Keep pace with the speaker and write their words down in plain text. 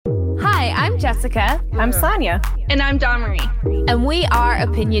I'm Jessica. I'm Sonia. And I'm Dawn-Marie. And we are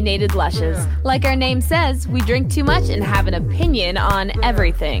Opinionated Lushes. Like our name says, we drink too much and have an opinion on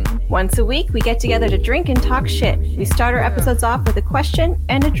everything. Once a week, we get together to drink and talk shit. We start our episodes off with a question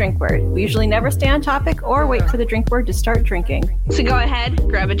and a drink word. We usually never stay on topic or wait for the drink word to start drinking. So go ahead,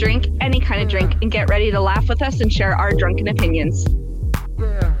 grab a drink, any kind of drink, and get ready to laugh with us and share our drunken opinions.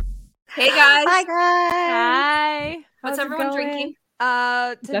 Hey guys. Hi guys. Hi. What's everyone drinking?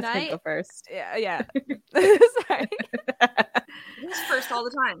 Tonight. Go first. Yeah. Sorry. Who's first all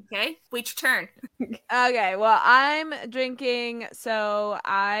the time, okay? Wait your turn. Okay, well, I'm drinking, so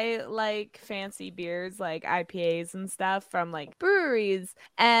I like fancy beers like IPAs and stuff from like breweries,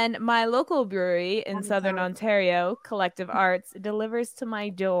 and my local brewery in Southern Ontario, Collective Arts, delivers to my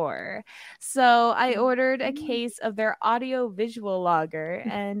door. So I ordered a case of their audio-visual lager,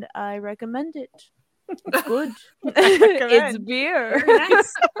 and I recommend it. It's good. It's beer. Very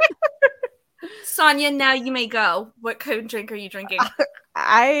nice. Sonia, now you may go. What kind of drink are you drinking?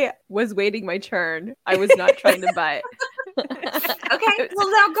 I was waiting my turn. I was not trying to butt. Okay, well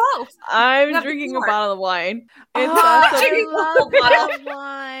now go. I'm drinking a bottle of wine. It's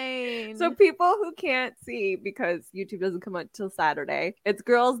wine. So people who can't see, because YouTube doesn't come out till Saturday, it's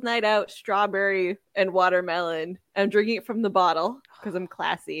Girls' Night Out, strawberry and watermelon. I'm drinking it from the bottle because I'm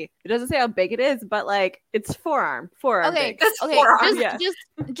classy. It doesn't say how big it is, but like it's forearm okay, big. Okay. Forearm.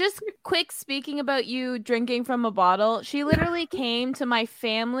 Just quick speaking about you drinking from a bottle. She literally came to my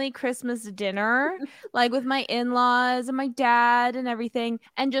family Christmas dinner, like with my in-laws and my dad and everything,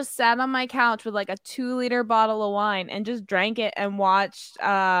 and just sat on my couch with like a 2-liter bottle of wine and just drank it and watched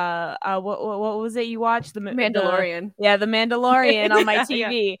what was it you watched? The Mandalorian. The Mandalorian on my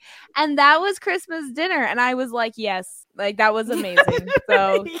TV. And that was Christmas dinner, and I was like, yes, like that was amazing.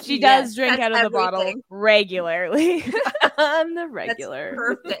 So she does drink out of the bottle regularly. On the regular.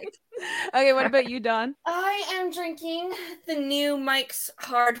 That's perfect. Okay, what about you, Dawn? I am drinking the new Mike's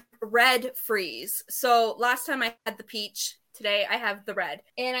Hard Red Freeze. So last time I had the peach, today I have the red.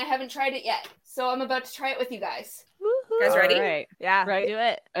 And I haven't tried it yet. So I'm about to try it with you guys. Woo-hoo. You guys ready? Right. Yeah, Right. do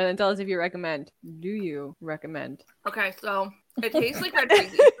it. And then tell us if you recommend. Do you recommend? Okay, so it tastes like red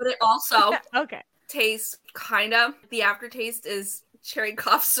freeze, but it also Okay. tastes kind of, the aftertaste is cherry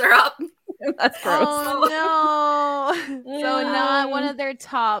cough syrup. That's gross. Oh no. So not one of their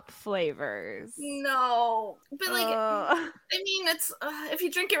top flavors. No. But like, I mean, it's if you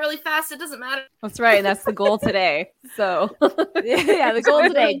drink it really fast, it doesn't matter. That's right. And that's the goal today. So Yeah, the goal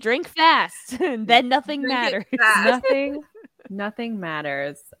today, drink fast, and then nothing matters. Nothing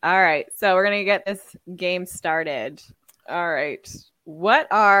matters. All right. So we're going to get this game started. All right. What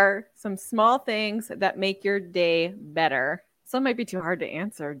are some small things that make your day better? Some might be too hard to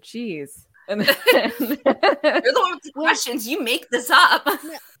answer. Jeez. And then... You're the one with the questions. You make this up.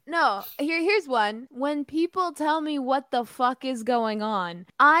 No, here's one. When people tell me what the fuck is going on,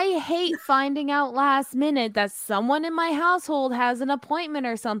 I hate finding out last minute that someone in my household has an appointment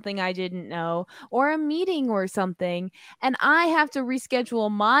or something I didn't know, or a meeting or something, and I have to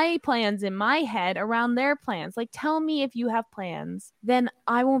reschedule my plans in my head around their plans. Like, tell me if you have plans, then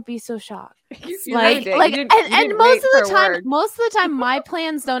I won't be so shocked. Most of the time my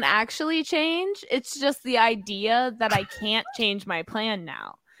plans don't actually change. It's just the idea that I can't change my plan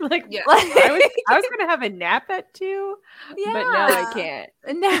now. Like, yeah. I was gonna have a nap at 2, but now I can't.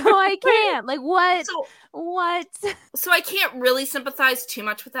 Now I can't. Like, what? What? So I can't really sympathize too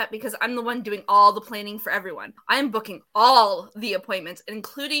much with that because I'm the one doing all the planning for everyone. I'm booking all the appointments,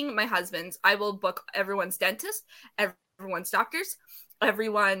 including my husband's. I will book everyone's dentist, everyone's doctors,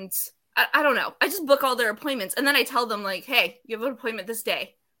 everyone's... I don't know. I just book all their appointments, and then I tell them, like, hey, you have an appointment this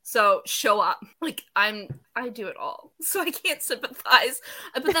day. So show up. Like, I do it all. So I can't sympathize.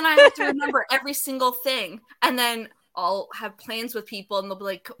 But then I have to remember every single thing. And then I'll have plans with people and they'll be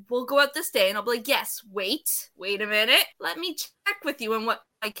like, we'll go out this day. And I'll be like, yes, wait a minute. Let me check with you on what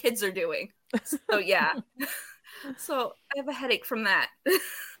my kids are doing. So yeah. So I have a headache from that.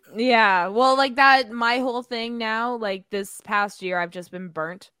 Yeah. Well, like that, my whole thing now, like this past year, I've just been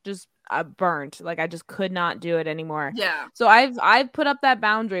burnt. Burnt. Like I just could not do it anymore. Yeah. So I've put up that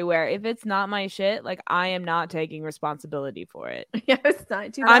boundary where if it's not my shit, like I am not taking responsibility for it. Yeah, it's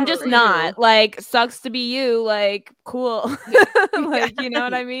not too. I'm just not. Like, sucks to be you. Like, cool. Like, you know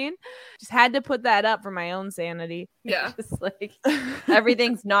what I mean? Just had to put that up for my own sanity. Yeah. Just like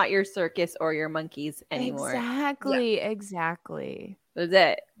everything's not your circus or your monkeys anymore. Exactly. That's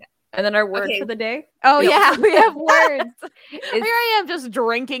it. And then our word for the day. Oh, yeah, we have words. Here I am just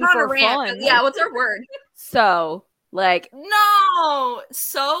drinking for fun. Yeah, what's our word? So, like... No!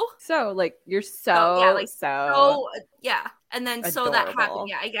 So, like, you're so... Oh, yeah, like, so... yeah. And then adorable. So that happened.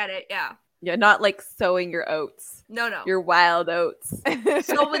 Yeah, I get it. Yeah. Yeah, not like sowing your oats. No. Your wild oats.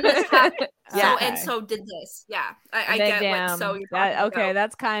 So when this happened, Yeah. so did this. Yeah, I Then get what so you're talking about. Okay,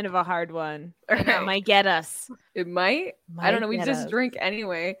 that's kind of a hard one. I know. It might get us. It might. I don't know. We Might just get us. drink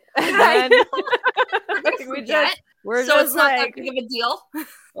anyway. I Then- We're gonna we forget. just, we're So just it's not that like, big of a deal.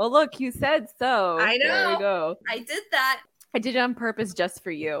 well, look, you said so. I There we know. go. I did that. I did it on purpose just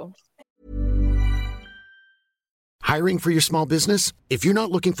for you. Hiring for your small business? If you're not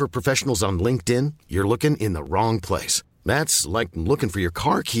looking for professionals on LinkedIn, you're looking in the wrong place. That's like looking for your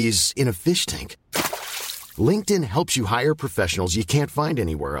car keys in a fish tank. LinkedIn helps you hire professionals you can't find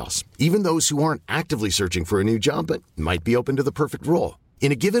anywhere else, even those who aren't actively searching for a new job but might be open to the perfect role.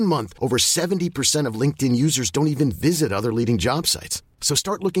 In a given month, over 70% of LinkedIn users don't even visit other leading job sites. So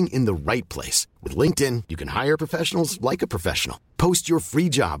start looking in the right place. With LinkedIn, you can hire professionals like a professional. Post your free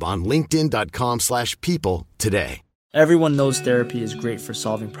job on linkedin.com/people today. Everyone knows therapy is great for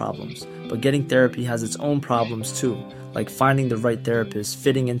solving problems, but getting therapy has its own problems too, like finding the right therapist,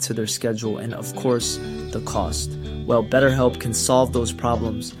 fitting into their schedule, and of course, the cost. Well, BetterHelp can solve those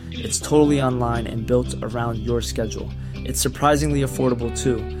problems. It's totally online and built around your schedule. It's surprisingly affordable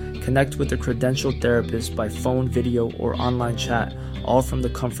too. Connect with a credentialed therapist by phone, video, or online chat, all from the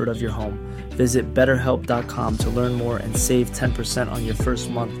comfort of your home. Visit BetterHelp.com to learn more and save 10% on your first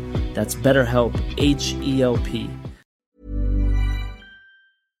month. That's BetterHelp, H-E-L-P.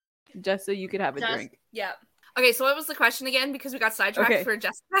 Just so you could have a drink. Yeah. Okay, so what was the question again? Because we got sidetracked for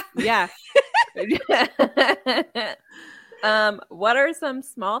Jessica. Yeah. What are some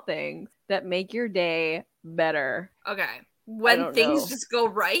small things that make your day better? Okay. When things just go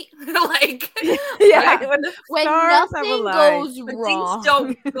right, like When nothing goes when wrong. things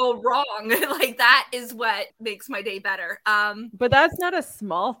don't go wrong, like that is what makes my day better. But that's not a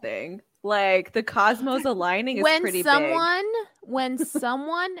small thing. Like the cosmos aligning is pretty big. When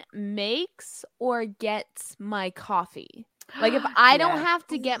someone makes or gets my coffee. Like if I don't have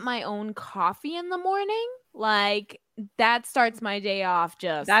to get my own coffee in the morning, like that starts my day off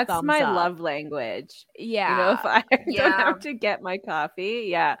just That's thumbs my up. love language. Yeah. You know, if I don't have to get my coffee,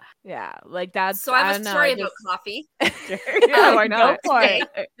 Yeah, like that's So I have don't a know, story I about just- coffee. Yeah, why not? Go for it.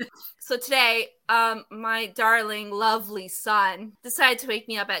 So today, my darling, lovely son decided to wake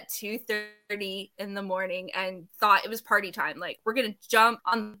me up at 2:30 in the morning and thought it was party time. Like we're gonna jump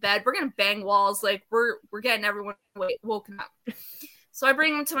on the bed, we're gonna bang walls, like we're getting everyone woken up. So I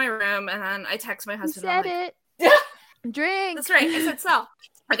bring him to my room and then I text my You husband. said I'm like, it. Drink. That's right. I said so.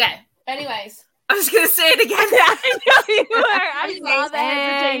 Okay. Anyways, I was gonna say it again. I know you were. I saw the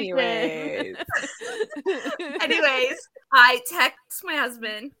hesitation. Anyways, I text my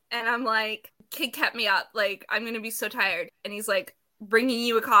husband and I'm like, kid kept me up. Like, I'm going to be so tired. And he's like, bringing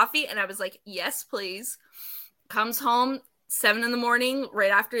you a coffee? And I was like, yes, please. Comes home 7 a.m,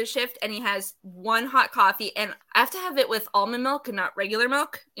 right after his shift. And he has one hot coffee. And I have to have it with almond milk and not regular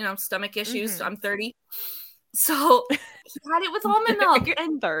milk. You know, stomach issues. Mm-hmm. I'm 30. So he had it with almond milk.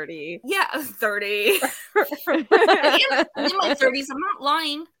 And 30. yeah, 30. I'm in my 30s. I'm not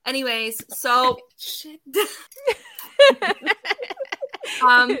lying. Anyways, so shit.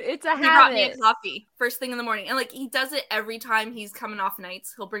 It's a He brought me a habit. coffee first thing in the morning, and like he does it every time he's coming off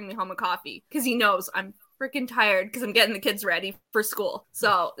nights. He'll bring me home a coffee because he knows I'm freaking tired because I'm getting the kids ready for school.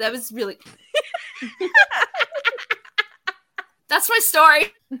 So that was really. That's my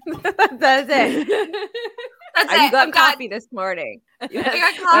story. That's it. That's You it. got I'm coffee done. this morning. I got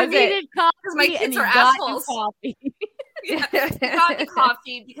I coffee. needed coffee Because my and kids he are got you assholes. coffee. Yeah, he got me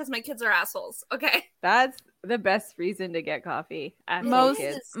coffee because my kids are assholes. Okay. That's the best reason to get coffee. Asshole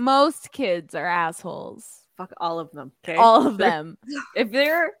kids. Most kids are assholes. Fuck all of them. Okay. All of them. If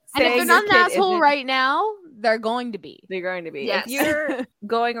they're And if saying they're not your an kid asshole isn't- right now, they're going to be. they're going to be. Yes. If you're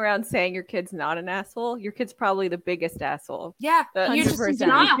going around saying your kid's not an asshole, your kid's probably the biggest asshole. Yeah. That's You're just in 100%.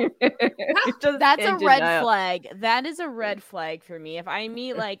 denial. You're just That's in a red denial. flag. That is a red flag for me. If I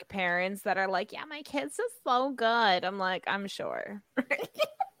meet like parents that are like, yeah, my kid's just so good. I'm like, I'm sure.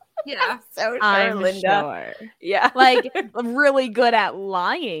 Yeah. So I'm Linda. sure. Yeah. Like really good at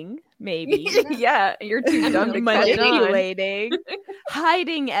lying, maybe. Yeah. You're too dumb to catch on. Manipulating,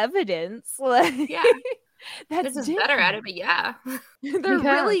 hiding evidence. Like, Yeah. that's This is better at it, but yeah. They're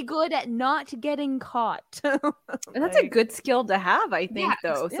Yeah. really good at not getting caught. And that's a good skill to have, I think, Yeah,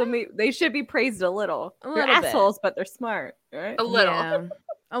 though. So they should be praised a little. A They're little bit. assholes, but they're smart, right? A little. Yeah,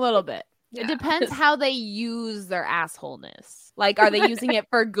 a little bit. Yeah. It depends how they use their assholeness. Like, are they using it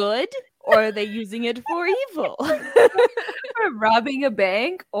for good or are they using it for evil? Or robbing a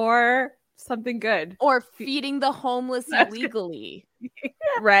bank or something good. Or feeding the homeless illegally.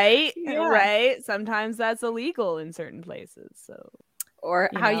 Right? Yeah. Right? Sometimes that's illegal in certain places. So or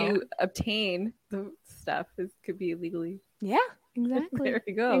You how know? you obtain the stuff could be illegally. Yeah, exactly. There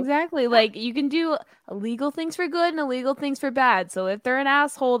you go. Exactly. Like you can do illegal things for good and illegal things for bad. So if they're an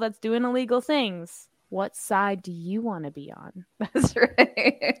asshole that's doing illegal things, what side do you want to be on? That's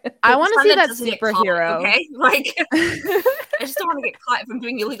right. I want to Son see that doesn't get caught, superhero. okay? Like, I just don't want to get caught if I'm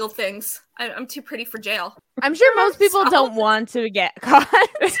doing illegal things. I'm too pretty for jail. I'm sure most people So- don't want to get caught.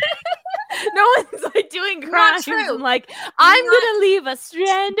 No one's like doing Not crimes true. and like, I'm Not- gonna leave a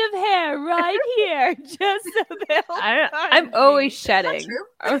strand of hair right here just so they'll I'm find always me. shedding.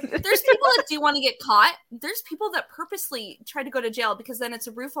 There's people that do want to get caught. There's people that purposely try to go to jail because then it's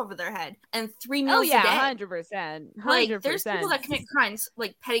a roof over their head and 3 meals Oh yeah, a day. 100%. Like, there's people that commit crimes,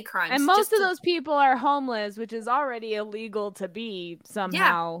 like petty crimes. And most just of to- those people are homeless, which is already illegal to be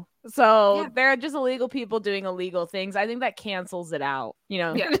somehow. So Yeah. they're just illegal people doing illegal things. I think that cancels it out. You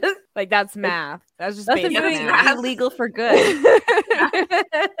know, Yeah. like that's math. That's just That's basic doing math. math. illegal for good.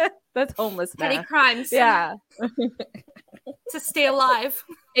 That's homeless petty math. crimes. Yeah. To stay alive.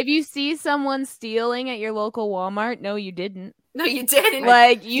 If you see someone stealing at your local Walmart, no, you didn't. No, you didn't.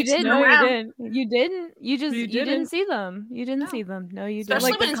 Like you just didn't. know No, you around. didn't. You didn't. You just You you didn't didn't. see them. You didn't No. see them. No, you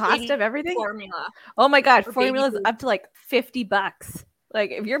Especially didn't. Like when the it's cost baby of everything. formula. Oh my god, Or baby formula's food. up to like $50.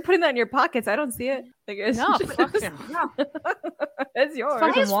 Like if you're putting that in your pockets, I don't see it. Like it's No, just- fuck no. No. it's yours.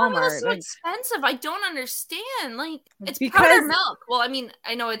 Fucking Why is formula Walmart, so like- expensive? I don't understand. Like, it's Because- powder milk. Well, I mean,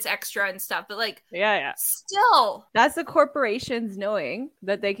 I know it's extra and stuff, but like, Yeah. still. That's the corporations knowing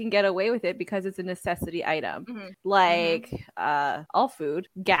that they can get away with it because it's a necessity item. Mhm. Like all food,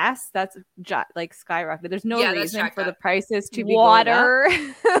 gas, that's like skyrocketed. There's no Yeah, that's reason jacked for the up. prices to be going up. Water.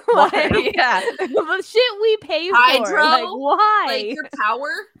 Water, Like, yeah. the shit we pay for. Hydro, Like why? Like, your power,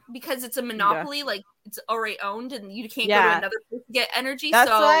 because it's a monopoly, like, it's already owned and you can't go Yeah. to another place to get energy. That's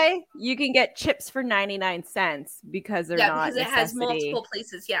so, why you can get chips for 99 cents because they're yeah, not because it has necessity. multiple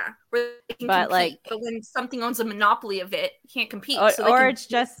places, yeah, where they can But, compete. like- But when something owns a monopoly of it, you can't compete. Or, so they or can it's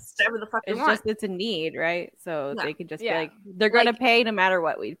do just whatever the fuck they it's want. just it's a need, right? So Yeah. they can just Yeah. be like they're going to Like- pay no matter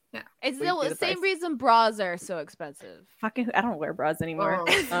what we It's we the do the same price. reason bras are so expensive. fucking I don't wear bras anymore.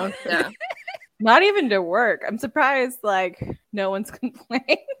 Oh, Um, yeah. Not even to work. I'm surprised like no one's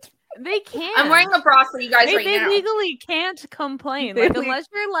complained. They can't. I'm wearing a bra for you guys They, right they now. legally can't complain. They Like le- unless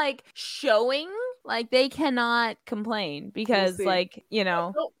you're like showing, like they cannot complain because see. like, you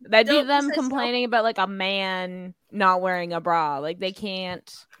know, Nope. that'd be Nope, them says so. complaining about like a man not wearing a bra. Like they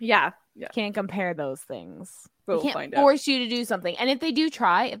can't Yeah. compare those things. We'll They can't find out. force you to do something. And if they do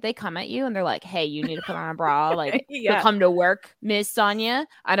try, if they come at you and they're like, "Hey, you need to put on a bra," like Yeah. to come to work, Miss Sonia.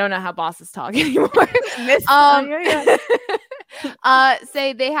 I don't know how bosses talk anymore. Miss Um, Sonia,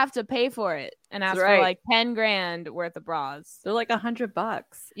 say they have to pay for it and ask That's right. for like 10 grand worth of bras. they're like $100.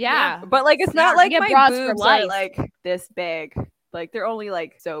 Yeah. But like it's Yeah, not you like get my bras for boobs life. are like this big. Like they're only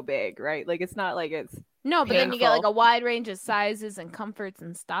like so big, right? Like it's not like it's No, but then you get like painful. a wide range of sizes and comforts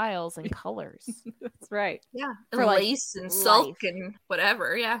and styles and colors. that's right. Yeah, For, and like, lace and silk life. and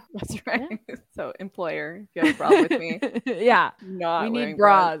whatever. Yeah, That's right. So employer, if you have a problem with me, Yeah. not We wearing need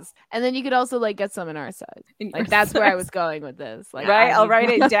bras. And then you could also like get some in our size. in Like your that's where I size. was going with this. Like Right, I I'll need write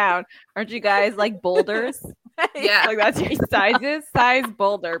it bras. down. Aren't you guys like boulders? yeah, Like that's your sizes. Size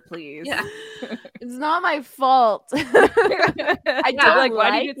boulder, please. yeah. It's not my fault. I don't like why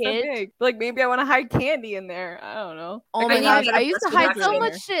like do you get so it. big? Like maybe I want to hide candy in there. I don't know. Oh Like, my I need gosh, to get I a used to breast hide so reduction.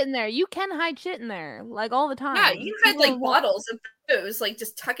 much shit in there. You can hide shit in there, like all the time. Yeah, you had like People- bottles of booze, like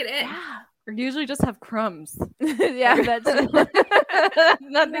just tuck it in. Yeah, Or usually just have crumbs. yeah, that's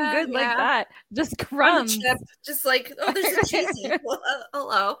Nothing Yeah, good like yeah. that. Just On the crumbs. chip, just like, oh, there's a cheesy. Well,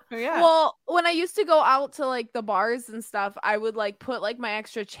 hello. Yeah. Well, when I used to go out to like the bars and stuff, I would like put like my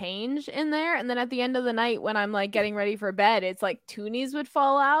extra change in there, and then at the end of the night, when I'm like getting ready for bed, it's like toonies would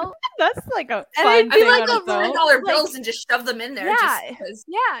fall out. That's like a And fun it'd be thing like on a its own. $100 like- bills and just shove them in there. Yeah. Just 'cause.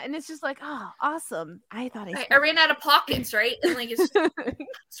 Yeah, and it's just like, oh, awesome! I thought I ran out of pockets, right? And like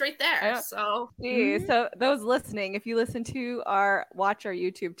it's right I there. don't- So Gee, so those listening, if you listen to watch our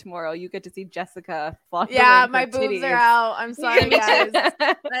YouTube tomorrow, you get to see Jessica. fondling Yeah, her my boobs titties. are out. I'm sorry, guys.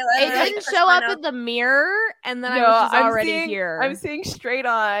 I It didn't show up in the mirror, and then I was just already seeing, here. I'm seeing straight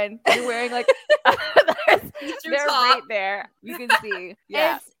on. You're wearing like they're right there. You can see.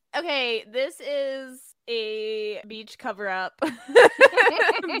 Yeah. It's okay. This is a beach cover up, but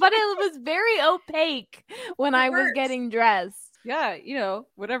it was very opaque when I was works. getting dressed. Yeah, you know,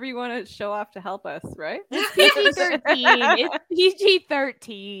 whatever you want to show off to help us, right? It's PG-13. It's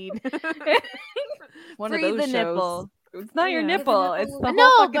PG-13. One Free of those the shows. nipple. It's not your Yeah. nipple. It's the whole No,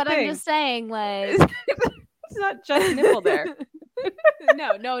 fucking but thing. I'm just saying, like, It's not just nipple there.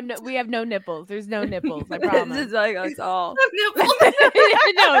 No, we have no nipples. There's no nipples. I promise. It's like it's all. Nipple.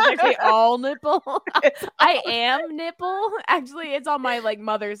 No, it's actually all nipple. I am nipple. Actually, it's on my like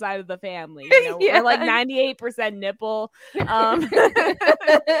mother's side of the family. You know, Yeah. we're like 98% nipple.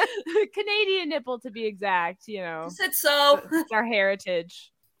 Canadian nipple to be exact. You know, You said so. it's our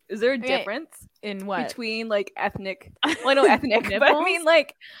heritage. Is there a Okay. difference In what? between like ethnic? Well, I know ethnic, but I Nipples?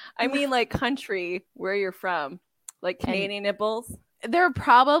 mean like country where you're from, like Canadian nipples. There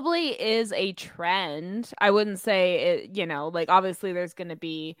probably is a trend. I wouldn't say it, you know, like obviously there's going to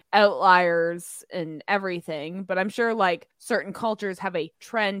be outliers and everything, but I'm sure like certain cultures have a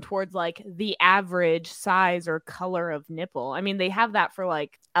trend towards like the average size or color of nipple. I mean, they have that for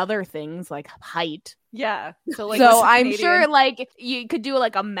like other things like height. Yeah. So like, So what's the I'm Canadian- sure like you could do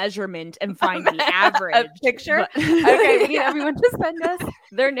like a measurement and find the average a picture. but- Okay, we need everyone to send us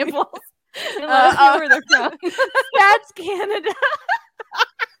their nipples and let us know where they're from. That's Canada.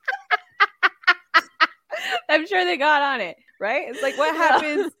 I'm sure they got on it, right? It's like what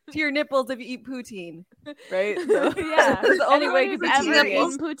happens to your nipples if you eat poutine, right? So, Yeah. that's the only way to Anyone be who's ever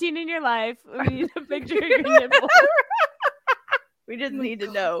curious. eaten poutine in your life, we need a picture of your nipple. We just need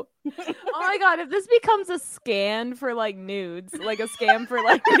to know. Oh my god, if this becomes a scan for like nudes, like a scam for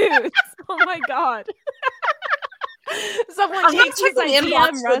like nudes. Oh my god. Someone I'm gonna takes check this the idea inbox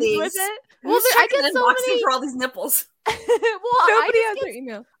and for runs these. with it. Well, Well, I get so unboxing many. for all these nipples. Well, Nobody I has just their get,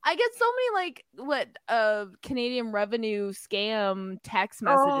 email. I get so many like Canadian revenue scam text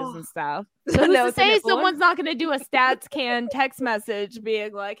messages Oh. and stuff. So who's No, to it's a say nipple one? someone's not going to do a stats can text message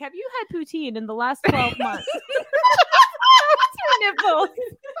being like, "Have you had poutine in the last 12 months?" Nipples.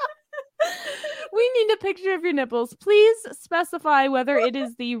 We need a picture of your nipples. Please specify whether it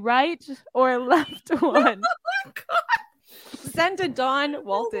is the right or left one. Send to Dawn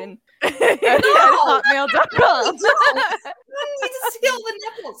Walton at No! hotmail.com. I need to see all the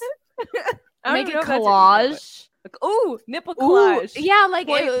nipples. I don't Make know a if that's your email, collage. but- Ooh, nipple Ooh, collage. yeah, like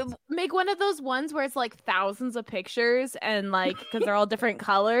Point. make one of those ones where it's like thousands of pictures and like because they're all different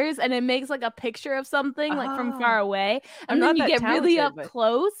colors and it makes like a picture of something like from far away I'm and then not you that get really up talented, but-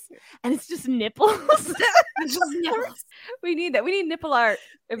 close and it's just nipples. Just nipples. We need that. We need nipple art.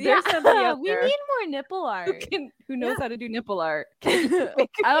 If Yeah, there's somebody out we there need more nipple art. who knows how to do nipple art,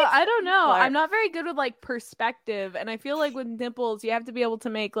 I don't know. art. I'm not very good with like perspective, and I feel like with nipples, you have to be able to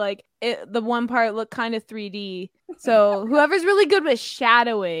make like the one part look kind of 3D. So whoever's really good with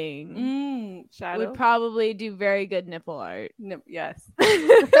shadowing shadow. would probably do very good nipple art. Yes.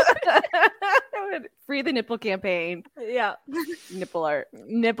 Free the nipple campaign. Yeah, Nipple art.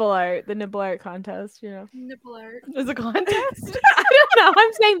 nipple art, the nipple art contest. You know, Nipple art. There's a contest. I don't know.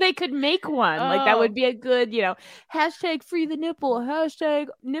 I'm saying they could make one. Like that Oh. would be a good, you know, hashtag free the nipple, hashtag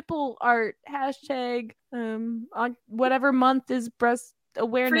nipple art, hashtag on whatever month is breast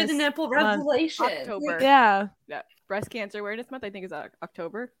awareness. Free the nipple month. revelation. October. Yeah. Breast Cancer Awareness Month, I think, is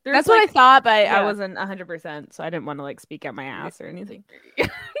October. That's what I thought, but I yeah. wasn't 100%, so I didn't want to like speak out my ass or anything.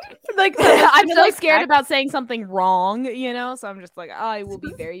 like I'm so like scared fact- about saying something wrong, you know. So I'm just like, I will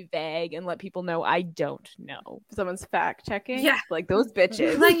be very vague and let people know I don't know. someone's fact checking. Yeah. Like those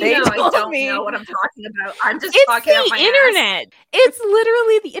bitches. Like, they I told don't me. know what I'm talking about. I'm just It's talking out my the ass. internet. It's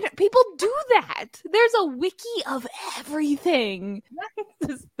literally the internet. People do that. There's a wiki of everything.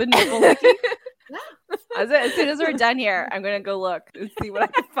 Just the nipple wiki. As soon as we're done here, I'm gonna go look and see what I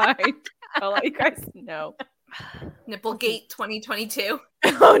can find. I'll let you guys know. Nipplegate 2022.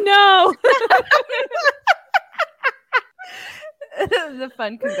 Oh no. It was a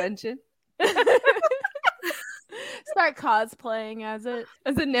fun convention. Start cosplaying as it.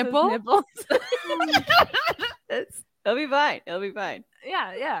 As a Those nipple. nipples. It'll be fine. It'll be fine.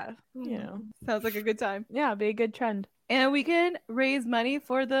 Yeah. You know. Sounds like a good time. Yeah, it'd be a good trend. And we can raise money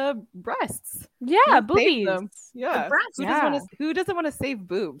for the breasts. Yeah, Save boobies. them. Yeah. breasts, Who doesn't want to save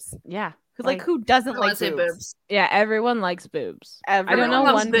boobs? Yeah. Like who doesn't I like want to say boobs? boobs. Yeah, everyone likes boobs. I don't Everyone know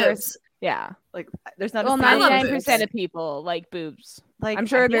loves one boobs. person. Yeah. Like there's not Well, a single 99% boobs. of people like boobs. like I'm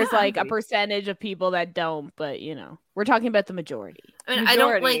sure there's yeah. like a percentage of people that don't, but you know, we're talking about the majority. I mean, I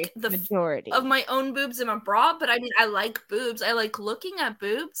don't Majority. like the Majority. of my own boobs in a bra, but I mean, I like boobs. I like looking at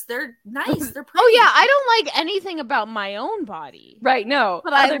boobs. They're nice. They're pretty. Oh yeah, I don't like anything about my own body. right. No,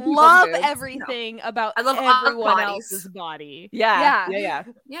 But I other people's love boobs. everything about I love all everyone bodies. else's body. Yeah. Yeah.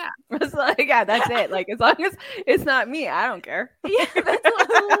 Yeah. It's like, yeah, that's it. Like as long as it's not me, I don't care. Yeah, that's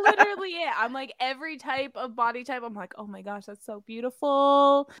literally it. I'm like every type of body type. I'm like, oh my gosh, that's so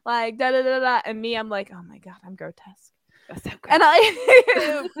beautiful. Like da da da da. And me, I'm like, oh my god, I'm grotesque. That's so good. And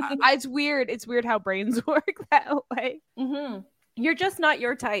it's weird. It's weird how brains work that way. Mm-hmm. You're just not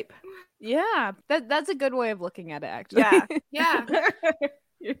your type. Yeah, that's a good way of looking at it, actually. Yeah. Yeah.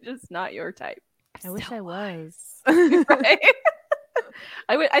 You're just not your type. I wish I was. Right?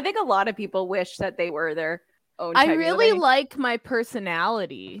 I think a lot of people wish that they were their own type. I you know what really I mean? like my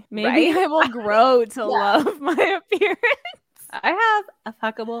personality. Maybe Right? I will grow to love my appearance. I have a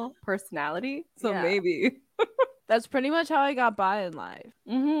fuckable personality, so Yeah. maybe. That's pretty much how I got by in life.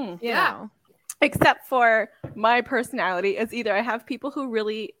 Mm-hmm. You Yeah. know? Except for my personality is either I have people who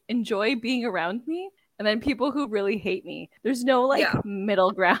really enjoy being around me and then people who really hate me. There's no like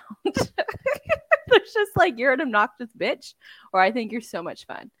middle ground. There's just like, you're an obnoxious bitch, or I think you're so much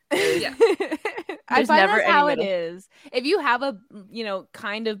fun. Yeah. I There's find never that's any how it middle. is. If you have a,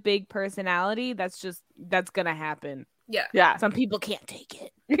 kind of big personality, that's gonna happen. Yeah. Yeah. Some people can't take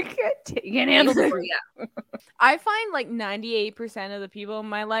it. You can't handle it. Yeah. I find like 98% of the people in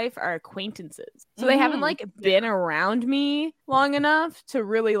my life are acquaintances. So they haven't like been around me long enough to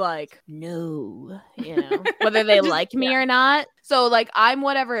really like know, whether they like me or not. So like I'm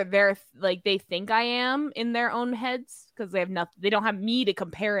whatever they think I am in their own heads because they don't have me to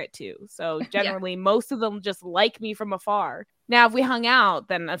compare it to. So generally most of them just like me from afar. Now if we hung out,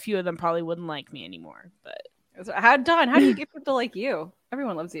 then a few of them probably wouldn't like me anymore. But How do you get people to like you?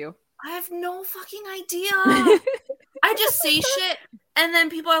 Everyone loves you. I have no fucking idea. I just say shit, and then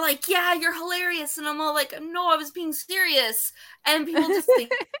people are like, "Yeah, you're hilarious," and I'm all like, "No, I was being serious." And people just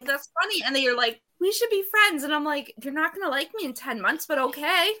think that's funny, and they're like, "We should be friends," and I'm like, "You're not gonna like me in 10 months, but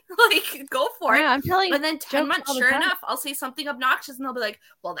okay, like, go for it." I'm telling you. And then 10 months, sure enough, I'll say something obnoxious, and they'll be like,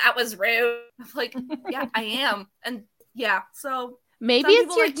 "Well, that was rude." I'm like, "Yeah, I am," and yeah, so maybe some it's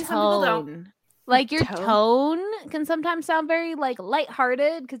people your like me, some people don't. tone. Like your tone can sometimes sound very like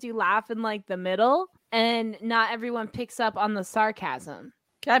lighthearted because you laugh in like the middle, and not everyone picks up on the sarcasm.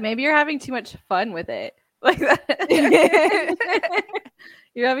 God, maybe you're having too much fun with it. Like that.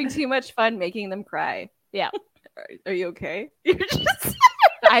 You're having too much fun making them cry. Yeah. Are you okay? You're just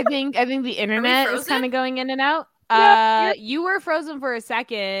I think the internet is frozen? kind of going in and out. Yeah. You were frozen for a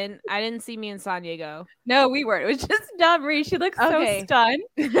second. I didn't see me and Sonia go. No, we weren't. It was just Marie. She looks Okay. so stunned.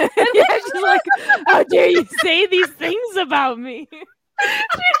 Yeah, she's like, "How dare you say these things about me?"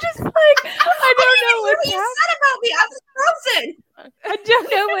 She's just like, I don't know What what's you happening. said about me? I was frozen. I don't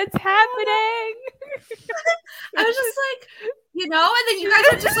know what's happening. I was just like, and then you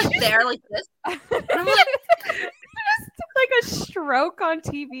guys are just like there like this. And I'm like, Just like a stroke on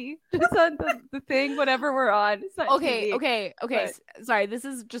TV. Just on the thing, whatever we're on. It's not Okay, TV. okay. But- Sorry, this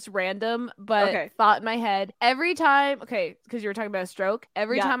is just random, but Okay. thought in my head. Every time, because you were talking about a stroke.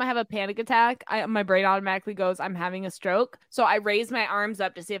 Every Yeah. time I have a panic attack, my brain automatically goes, "I'm having a stroke." So I raise my arms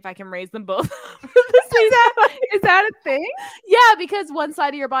up to see if I can raise them both. Is that a thing? Yeah, because one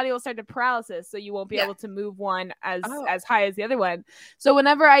side of your body will start to paralysis, so you won't be Yeah. able to move one as Oh. high as the other one. So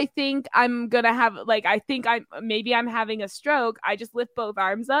whenever I think I'm gonna have, like, I think I'm having a stroke, I just lift both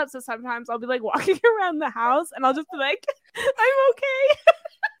arms up. So sometimes I'll be like walking around the house, and I'll just be like, "I'm okay."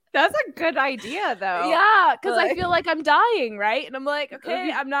 That's a good idea, though. Yeah, because I Like- feel like I'm dying, right? And I'm like, "Okay,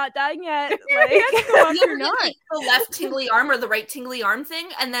 I'm not dying yet." Like, Yes, you ever get like the left tingly arm or the right tingly arm thing,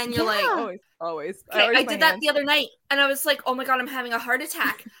 and then you're like, Yeah. Always. okay, I did that the other night, and I was like, oh my god, I'm having a heart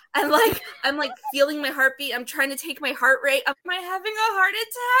attack. And like, I'm like feeling my heartbeat. I'm trying to take my heart rate. Am I having a heart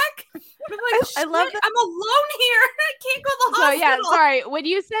attack? I'm like, I love "Shit, I'm alone here. I can't go to the So hospital. yeah, sorry. When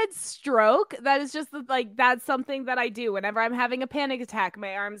you said stroke, that is just that's something that I do whenever I'm having a panic attack.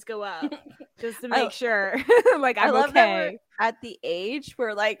 My arms go up just to make sure, like, I I'm love that we're okay. at the age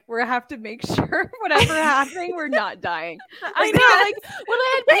where like we have to make sure whatever happening, we're not dying. I know, like when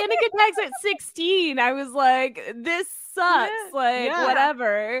I had panic attacks at 16, I was like, "This sucks." Yeah, Like yeah.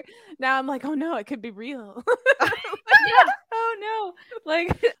 whatever. Now I'm like, "Oh no, it could be real." Oh no! Like,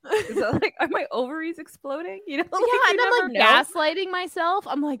 is that like, are my ovaries exploding? You know? Yeah, you and I'm never like know. gaslighting myself.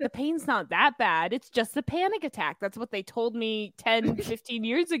 I'm like, the pain's not that bad. It's just a panic attack. That's what they told me 10, 15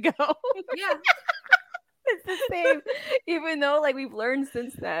 years ago. Yeah. It's the same, even though like we've learned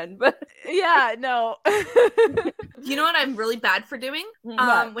since then. But Yeah, no. You know what I'm really bad for doing?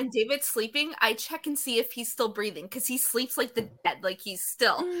 What? When David's sleeping, I check and see if he's still breathing because he sleeps like the dead, like he's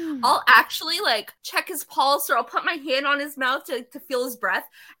still. I'll actually like check his pulse, or I'll put my hand on his mouth to feel his breath.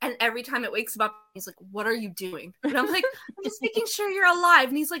 And every time it wakes him up, he's like, "What are you doing?" And I'm like, "I'm just making sure you're alive."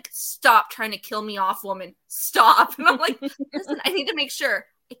 And he's like, "Stop trying to kill me off, woman. Stop." And I'm like, "Listen, I need to make sure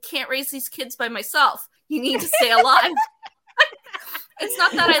I can't raise these kids by myself. You need to stay alive." It's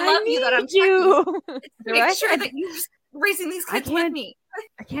not that I love you that I'm checking. It's to make sure that you're just raising these kids with can't- me.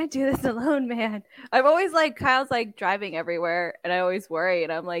 I can't do this alone, man. I'm always like, Kyle's like driving everywhere, and I always worry,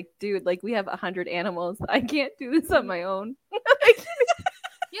 and I'm like, dude, like we have 100 animals. I can't do this on my own.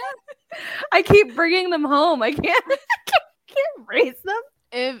 Yeah. I keep bringing them home. I can't raise them.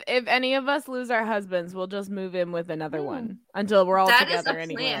 If any of us lose our husbands, we'll just move in with another one until we're all That is together a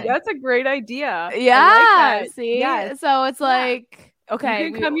anyway. plan. That's a great idea. Yeah, I like that. see? Yes. So it's like, okay,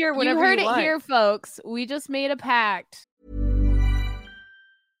 You can come here whenever you heard you it want. here, folks. We just made a pact.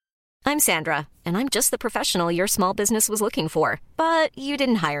 I'm Sandra, and I'm just the professional your small business was looking for. But you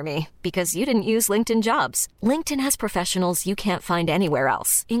didn't hire me because you didn't use LinkedIn Jobs. LinkedIn has professionals you can't find anywhere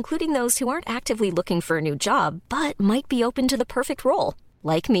else, including those who aren't actively looking for a new job, but might be open to the perfect role,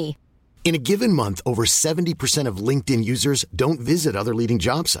 like me. In a given month, over 70% of LinkedIn users don't visit other leading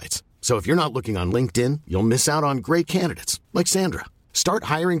job sites. So if you're not looking on LinkedIn, you'll miss out on great candidates like Sandra. Start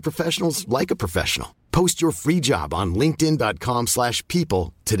hiring professionals like a professional. Post your free job on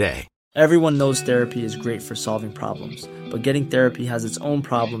linkedin.com/people today. Everyone knows therapy is great for solving problems, but getting therapy has its own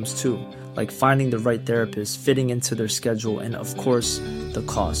problems too, like finding the right therapist, fitting into their schedule, and of course, the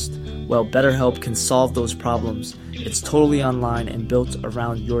cost. Well, BetterHelp can solve those problems. It's totally online and built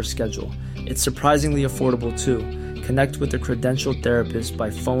around your schedule. It's surprisingly affordable too. Connect with a credentialed therapist by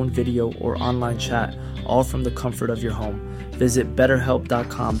phone, video, or online chat, all from the comfort of your home. Visit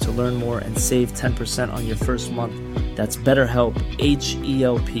BetterHelp.com to learn more and save 10% on your first month. That's BetterHelp,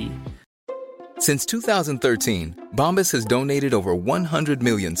 H-E-L-P. Since 2013, Bombas has donated over 100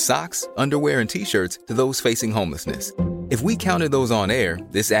 million socks, underwear, and T-shirts to those facing homelessness. If we counted those on air,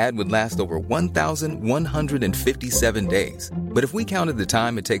 this ad would last over 1,157 days. But if we counted the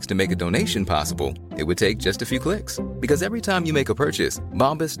time it takes to make a donation possible, it would take just a few clicks. Because every time you make a purchase,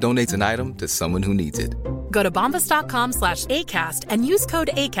 Bombas donates an item to someone who needs it. Go to bombas.com/ACAST and use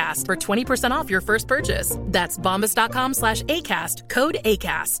code ACAST for 20% off your first purchase. That's bombas.com/ACAST, code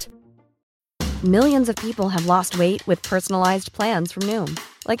ACAST. Millions of people have lost weight with personalized plans from Noom.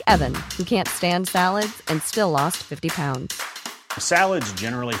 Like Evan, who can't stand salads and still lost 50 pounds. Salads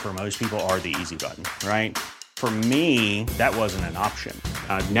generally for most people are the easy button, right? For me, that wasn't an option.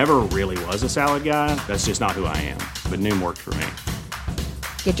 I never really was a salad guy. That's just not who I am. But Noom worked for me.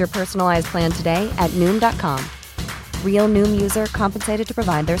 Get your personalized plan today at Noom.com. Real Noom user compensated to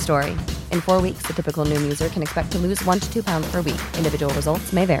provide their story. In 4 weeks, the typical Noom user can expect to lose 1 to 2 pounds per week. Individual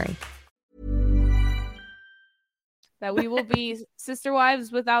results may vary. That we will be sister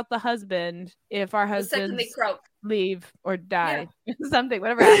wives without the husband if our The second they husbands croak. leave or die. Something,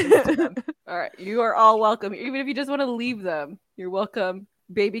 whatever happens to them. All right, you are all welcome. Even if you just want to leave them, you're welcome.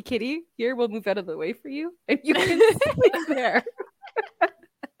 Baby kitty, here, we'll move out of the way for you, and you can sleep there.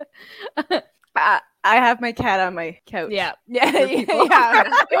 I have my cat on my couch. Yeah. I gotta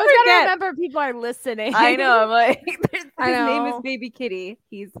remember people are listening. I know. I'm like, his I name is know. Baby Kitty.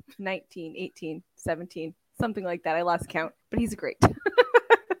 He's 19, 18, 17, something like that. I lost count, but he's great.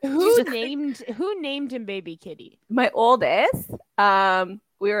 Who named him Baby Kitty? My oldest,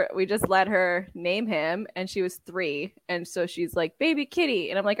 we just let her name him, and she was 3, and so she's like, Baby Kitty,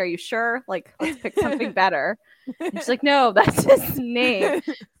 and I'm like, are you sure? Like, let's pick something better. And she's like, no, that's his name.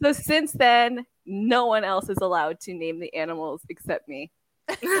 So since then, no one else is allowed to name the animals except me.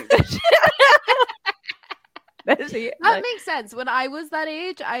 That makes sense. When I was that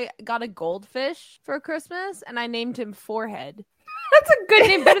age, I got a goldfish for Christmas, and I named him Forehead. That's a good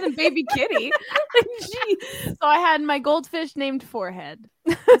name, better than Baby Kitty. Jeez. So I had my goldfish named Forehead.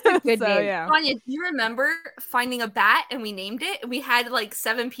 That's a good name. Yeah. Tanya, do you remember finding a bat and we named it? We had like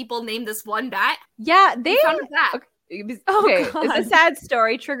 7 people name this one bat. Yeah, We they found a bat. Okay, God. it's a sad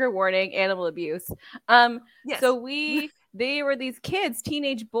story. Trigger warning: animal abuse. Yes. So they were these kids,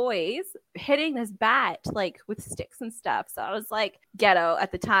 teenage boys, hitting this bat like with sticks and stuff. So I was like ghetto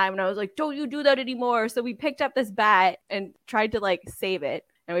at the time, and I was like, "Don't you do that anymore?" So we picked up this bat and tried to like save it,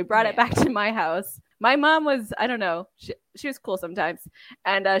 and we brought it back to my house. My mom was, I don't know, she was cool sometimes,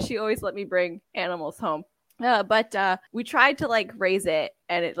 and she always let me bring animals home. But we tried to like raise it,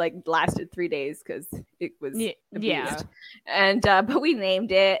 and it like lasted 3 days because it was abused. Yeah. And but we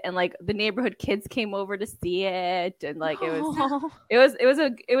named it, and like the neighborhood kids came over to see it, and like it was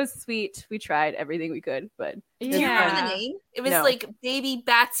sweet. We tried everything we could, but Do you remember the Yeah. name? It was No. like Baby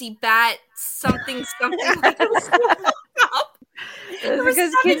Batsy Bat something something. Like, it was so up. There was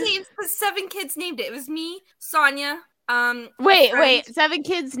Because 7 kids- names, but 7 kids named it. It was me, Sonia. Wait, 7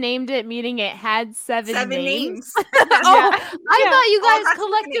 kids named it, meaning it had 7 names. names. Oh, I thought you Oh, guys that's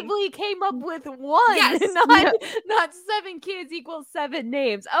collectively came up with one. Yes. Not 7 kids equals 7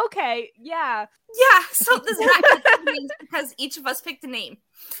 names. Okay, yeah. Yeah, so this bat had 7 names because each of us picked a name.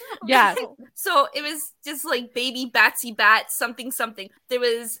 yeah, So it was just like Baby Batsy Bat something something. There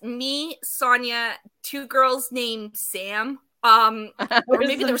was me, Sonia, 2 girls named Sam. Or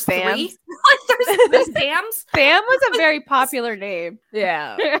maybe there was three. Sam's. there's Sam's. Sam was a very popular name.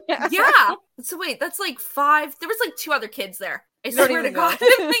 Yeah. Yeah. So wait, that's like 5. There was like 2 other kids there. I You don't swear to even God.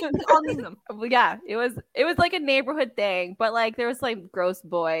 I'll name them. Well, yeah, it was like a neighborhood thing, but like there was like Gross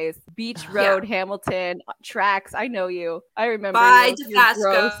Boys, Beach Road, Hamilton, Tracks. I know you. I remember Bye, you.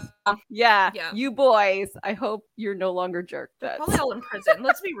 Dafasco. Yeah, Yeah. you boys. I hope you're no longer jerk They're bets. probably all in prison.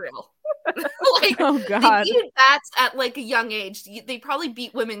 Let's be real. Like, Oh they God. needed bats at like a young age. They probably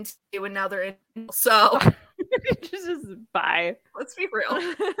beat women too, and now they're in. So just bye. let's be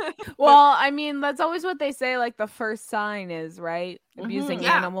real. Well, I mean, that's always what they say. Like the first sign is right, abusing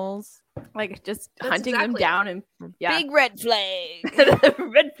Yeah. animals. Like just That's hunting them exactly down and Big red flag.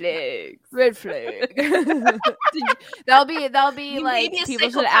 red flags. Red flag. that'll be You like may be a people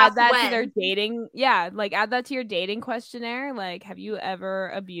should psychopath add that to their when. dating. Yeah, like add that to your dating questionnaire. Like, have you ever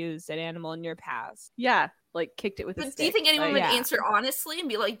abused an animal in your past? Yeah, like kicked it with a But stick. do you think anyone Like, would yeah. answer honestly and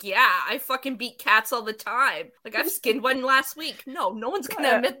be like, "Yeah, I fucking beat cats all the time. Like I've skinned one last week." No one's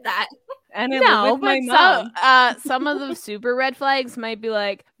gonna admit that. And I No, live with but my mom. some of the super red flags might be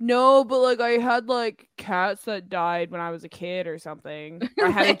like, no, but like I had like cats that died when I was a kid or something. Or I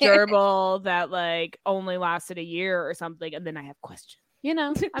had a gerbil that like only lasted a year or something, and then I have questions. You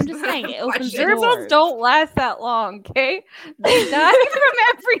know, I'm just saying it opens the Gerbils Gerbils doors. don't last that long, okay? They die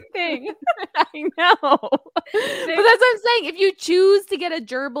from everything. I know. But that's what I'm saying. If you choose to get a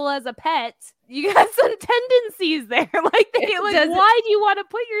gerbil as a pet, you got some tendencies there. Like, doesn't- why do you want to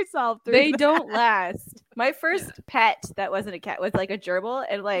put yourself through They that? don't last. My first pet that wasn't a cat was like a gerbil,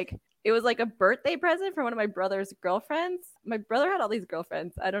 and like it was like a birthday present from one of my brother's girlfriends. My brother had all these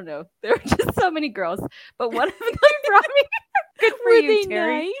girlfriends. I don't know. There were just so many girls, but one of them brought me. Good for Were you, they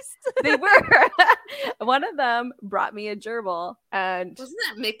Terry. nice? They were. One of them brought me a gerbil, and Wasn't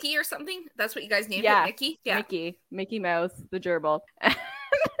that Mickey or something? That's what you guys named Yeah. it, Mickey? Yeah. Mickey Mouse, the gerbil.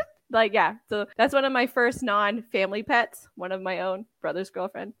 Like, yeah, so that's one of my first non-family pets, one of my own brother's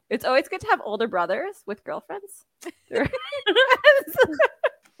girlfriend. It's always good to have older brothers with girlfriends.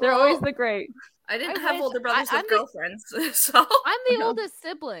 They're always the great. I didn't I have wish- older brothers I'm with the- girlfriends, so I'm the No. oldest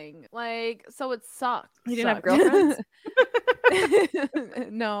sibling, like, so it sucked. You didn't have Sucked. girlfriends?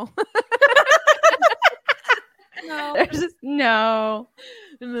 No. No. There's just no.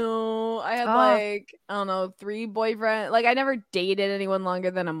 No, I had Oh. like, I don't know, 3 boyfriends. Like, I never dated anyone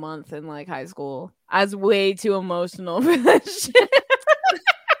longer than a month in like high school. I was way too emotional for that shit.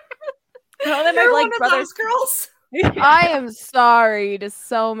 All of them you're are one like of brothers. those girls. I am sorry to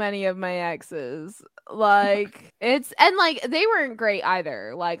so many of my exes. Like, it's, and like they weren't great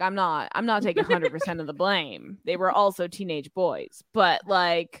either. Like, I'm not taking 100% of the blame. They were also teenage boys. But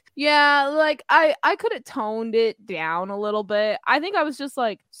like, yeah, like I could have toned it down a little bit. I think I was just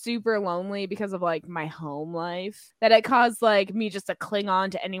like super lonely because of like my home life, that it caused like me just to cling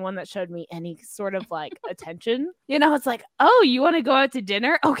on to anyone that showed me any sort of like attention. You know, it's like, oh, you want to go out to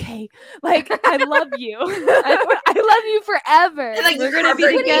dinner? Okay. Like, I love you. I love you forever. And, like, We're gonna be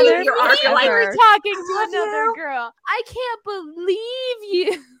covered together in your Like, arm. you were forever. talking to Love another you. girl. I can't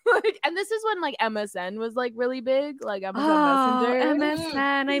believe you. Like, and this is when like MSN was like really big, like MSN Messenger.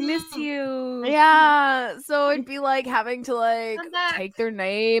 MSN, I miss you. Yeah, so it'd be like having to like I'm back. take their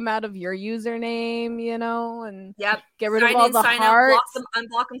name out of your username, you know, and Yep. get rid Sign of all in, the sign hearts. out, block them,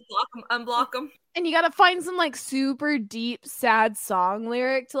 unblock them, block them, unblock them. And you gotta find some like super deep sad song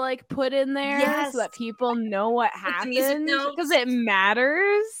lyric to like put in there Yes. so that people know what With the music happened, notes. because it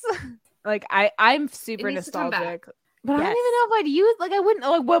matters. Like I'm super needs to come back. nostalgic. But I don't Yes. even know if I'd use, like, I wouldn't,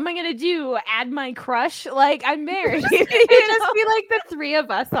 like, what am I gonna do? Add my crush? Like, I'm married. It'd just be like the 3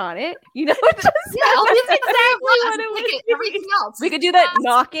 of us on it. You know, just Yeah, I'll be That's exactly what it like would everything else. we could do that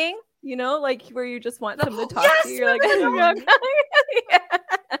knocking, you know, like where you just want someone to talk Yes, to you. You're like, remember that yeah.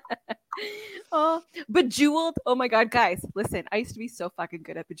 Oh, Bejeweled. Oh my god, guys, listen, I used to be so fucking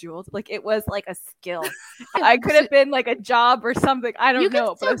good at Bejeweled. Like, it was like a skill. I could have been like a job or something. I don't You know.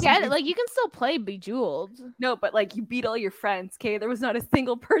 can still but get it. Like, you can still play Bejeweled. no, but like you beat all your friends. Okay, there was not a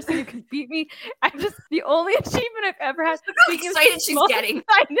single person who could beat me. I'm just the only achievement I've ever had. Look how Speaking of excited she's small- getting.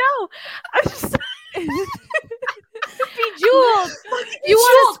 I know. I'm just Bejeweled. You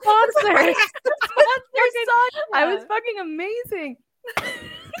want a sponsor? I was fucking amazing.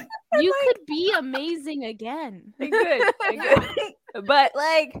 You could be amazing again. I could. But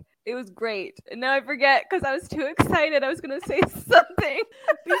like, it was great. And now I forget because I was too excited. I was gonna say something.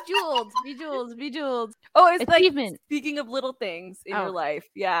 Bejeweled. Oh, it's Achievement. like speaking of little things in Oh. your life.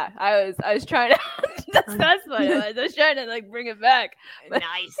 Yeah, I was trying to. that's what it was. I was trying to like bring it back. But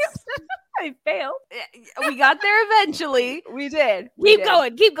Nice. I failed. We got there eventually. We did. Keep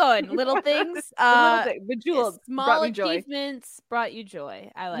going. Little things. Little thing. Bejeweled Small brought me joy. achievements brought you joy.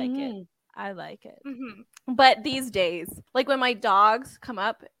 I like it. I like it. But these days, like when my dogs come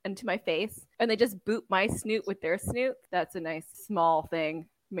up into my face and they just boop my snoot with their snoot, that's a nice small thing.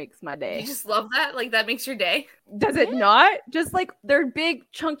 Makes my day. You just love that? Like that makes your day? Does it not? Just like their big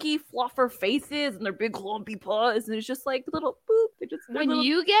chunky fluffer faces and their big lumpy paws, and it's just like little boop. When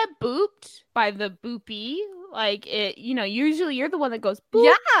you get booped by the boopy, like it, usually you're the one that goes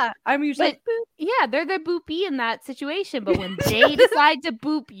boop. Yeah, I'm usually boop. Yeah, they're the boopy in that situation. But when they decide to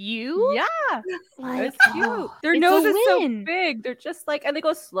boop you, yeah, like, it's cute. Their nose is so big. They're just like, and they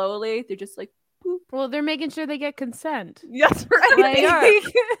go slowly. They're just like. Boop. Well, they're making sure they get consent. Yes, right. Like, they are.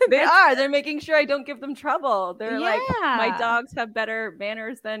 They are. They're making sure I don't give them trouble. They're like, my dogs have better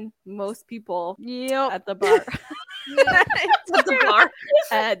manners than most people at the bar. At the bar.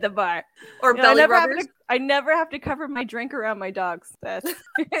 At the bar. Or belly rubbers. I never have to cover my drink around my dogs. That's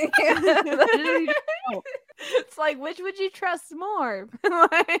it's like, which would you trust more?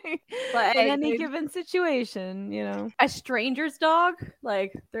 Like, in any given situation, a stranger's dog,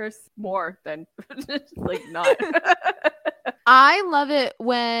 like there's more than like not. I love it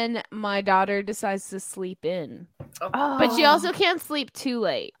when my daughter decides to sleep in. But she also can't sleep too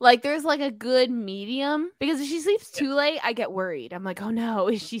late. Like there's like a good medium, because if she sleeps too late, I get worried. I'm like, oh no,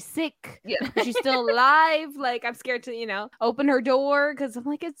 is she sick? Yeah. Is she still alive? Like I'm scared to, open her door, because I'm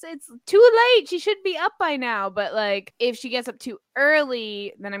like, it's too late. She should be up by now. But like if she gets up too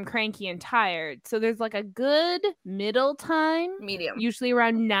early, then I'm cranky and tired. So there's like a good middle time. Medium. Usually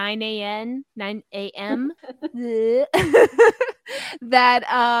around 9 a.m.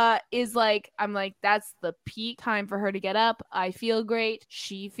 that is like, I'm like, that's the peak time for her to get up. I feel great.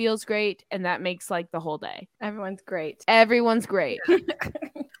 She feels great. And that makes like the whole day. Everyone's great.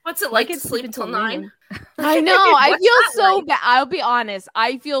 What's it like to sleep until 9? I know. I feel so bad. I'll be honest.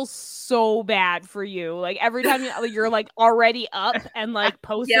 I feel so bad for you. Like every time you're like already up and like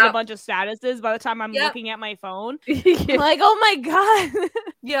posting a bunch of statuses, by the time I'm looking at my phone, I'm like, oh my God.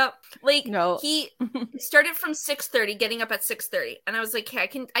 Yeah. Like no. He started from 6:30, getting up at 6:30. And I was like, hey,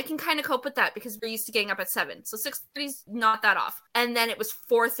 I can kind of cope with that because we're used to getting up at 7. So 6:30 is not that off. And then it was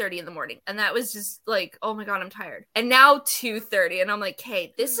 4:30 in the morning. And that was just like, oh my God, I'm tired. And now 2:30. And I'm like,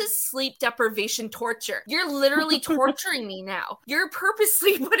 hey, this is sleep deprivation torture. You're literally torturing me now. You're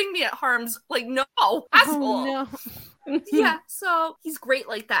purposely putting me at harm's, like, no, asshole. Oh, no. Yeah, so he's great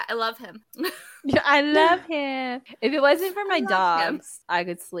like that. I love him. Yeah, I love him. If it wasn't for my dogs, I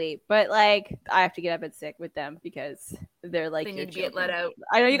could sleep. But like, I have to get up at 6 with them because they're like, they need to get let out.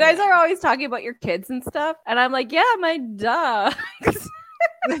 I know you guys are always talking about your kids and stuff, and I'm like, yeah, my dogs.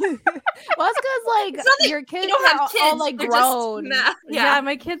 Well, it's because like your kids are all like grown. Yeah,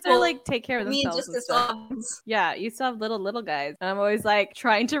 my kids are like take care of themselves. Yeah, you still have little guys, and I'm always like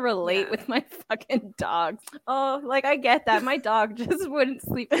trying to relate with my fucking dogs. Oh, like I get that. My dog just wouldn't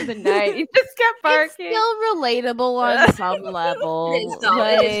sleep for the night. He just kept barking. It's still relatable on some level. It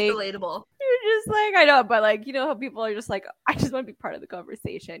is relatable. You're just like, I know, but like, you know how people are just like, I just want to be part of the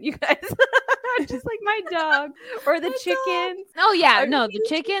conversation. You guys just like my dog or the chickens. Oh yeah, no, the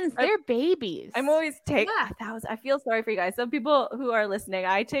chickens, they're babies. I'm always I feel sorry for you guys. Some people who are listening,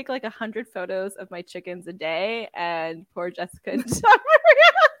 I take like 100 photos of my chickens a day, and poor Jessica and John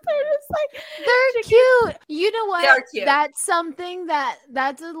they're just like, they're cute. You know what? They are cute. That's something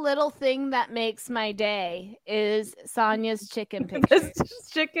that's a little thing that makes my day is Sonia's chicken pictures.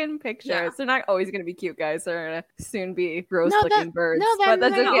 Chicken pictures. Yeah. They're not always going to be cute, guys. They're going to soon be gross looking birds. No, but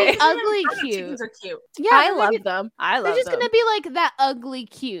that's okay. Ugly cute. Chickens are cute. Yeah, I love them. They're just gonna be like that ugly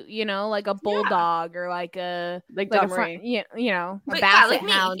cute, like a bulldog or like a Montgomery. A But basset like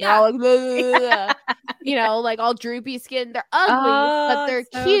hound. me, They're all like, like all droopy skin. They're ugly, but they're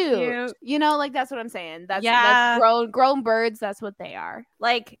so cute. Like that's what I'm saying. That's grown birds. That's what they are.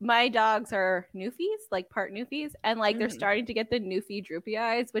 Like my dogs are Newfies, like part Newfies, and like they're starting to get the Newfie droopy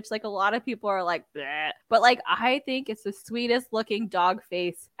eyes, which like a lot of people are like, bleh. But like I think it's the sweetest looking dog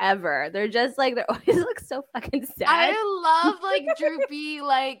face ever. They're just like they always look so fucking sad. I love like droopy,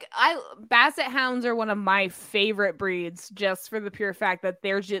 basset hounds are one of my favorite breeds, just for the pure fact that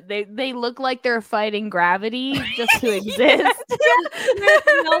they're they look like they're fighting gravity just to exist.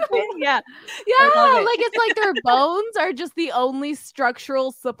 Yeah, like it's like their bones are just the only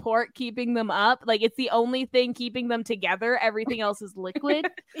structural support keeping them up. Like it's the only thing keeping them together. Everything else is liquid.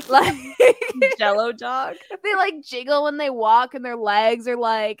 Like Jello dog. They like jiggle when they walk, and their legs are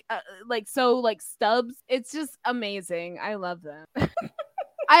like stubs. It's just amazing. I love them.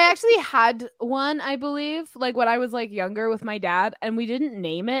 I actually had one, I believe, like when I was like younger with my dad, and we didn't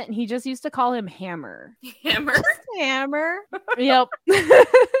name it, and he just used to call him Hammer. Hammer. Hammer. Yep.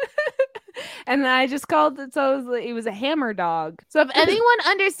 And I just called it, so it was a hammer dog. So if anyone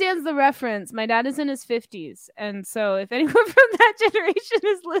understands the reference, my dad is in his 50s. And so if anyone from that generation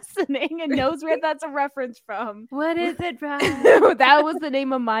is listening and knows where that's a reference from, What is it, Brian? that was the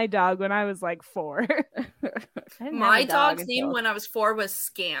name of my dog when I was like 4. My dog's name when I was 4 was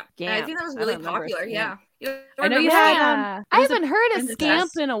Scamp. And I think that was really popular. Yeah. I know you had. I haven't heard of Princess.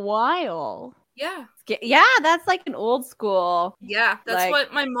 Scamp in a while. Yeah. Yeah, that's like an old school. Yeah, that's Like-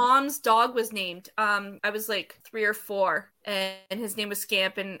 what my mom's dog was named. I was like 3 or 4, and his name was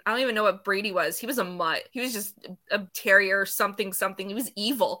Scamp, and I don't even know what breed he was. He was a mutt. He was just a terrier, something. He was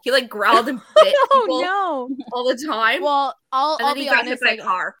evil. He like growled and bit people Oh all the time. Well, I'll and then be he got honest. hit by Like, a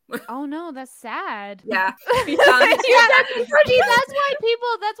car. oh no, that's sad. Yeah. See, that's why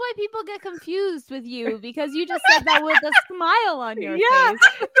people get confused with you, because you just said that with a smile on your face.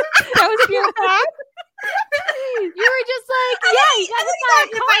 That was your fact. You were just like, yeah, he got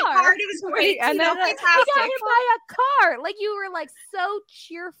hit by a car. It was great. And then He got hit by a car. Like, you were like so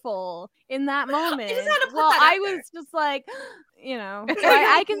cheerful in that moment. just had to put Well, that I out there. was just like, you know, so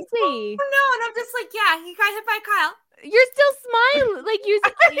I can see. No, and I'm just like, yeah, he got hit by Kyle. You're still smiling. Like, you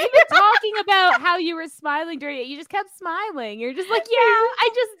even talking about how you were smiling during it, you just kept smiling. You're just like, yeah, I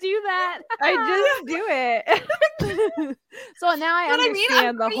just do that. I just do it. So now I But I mean, I'm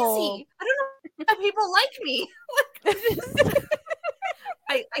understand the crazy. whole. I don't know how people like me.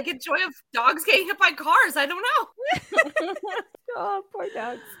 I get joy of dogs getting hit by cars. I don't know. Oh, poor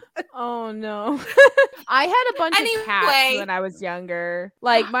dogs. Oh no. I had a bunch of cats Anyway. when I was younger.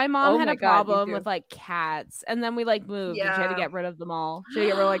 Like, my mom Oh had my a God, me problem too. with like cats, and then we like moved and she had to Yeah. get rid of them all. She had to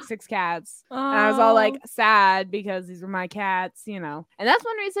get rid of like 6 cats. And I was all like sad because these were my cats, you know. And that's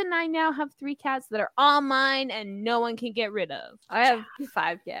one reason I now have 3 cats that are all mine and no one can get rid of. I have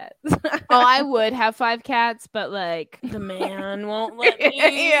 5 cats. Oh, I would have 5 cats, but like the man won't let me.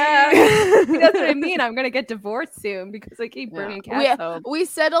 Yeah. That's what I mean. I'm gonna get divorced soon because I keep bringing cats home. We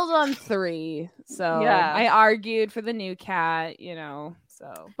settled on 3. So Yeah. I argued for the new cat, you know.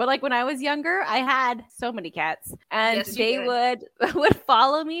 So But like when I was younger, I had so many cats, and Yes, you they did. would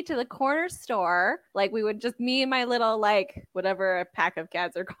follow me to the corner store. Like we would just me and my little like whatever a pack of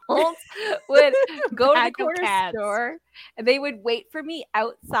cats are called would go to the Pack of corner cats. store, and they would wait for me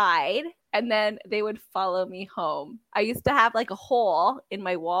outside. And then they would follow me home. I used to have like a hole in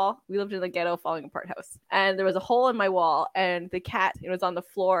my wall. We lived in a ghetto falling apart house. And there was a hole in my wall, and the cat, it was on the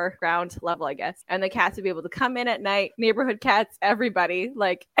floor, ground level, I guess. And the cats would be able to come in at night, neighborhood cats, everybody.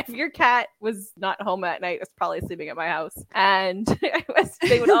 Like if your cat was not home at night, it was probably sleeping at my house. And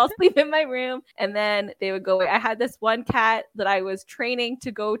they would all sleep in my room, and then they would go away. I had this one cat that I was training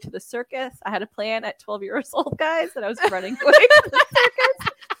to go to the circus. I had a plan at 12 years old, guys, and I was running away from the circus.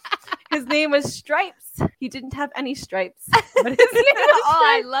 His name was Stripes. He didn't have any stripes, but his name was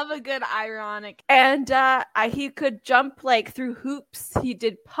I Stripes. love a good ironic. And he could jump like through hoops. He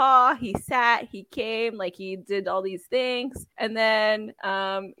did paw. He sat. He came. Like he did all these things. And then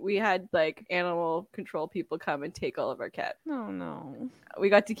we had like animal control people come and take all of our cats. Oh no. We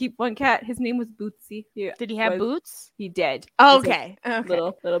got to keep one cat. His name was Bootsy. Did he have boots? He did. Okay.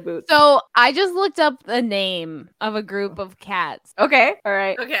 Little boots. So I just looked up the name of a group of cats. Okay. All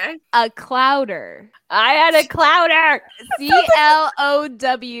right. Okay. A clouder. I had a clouder. CLOWDER.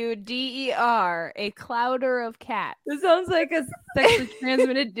 A clouder of cats. This sounds like a sexually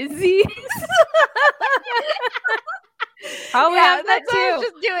transmitted disease. Oh, we have that that's what I was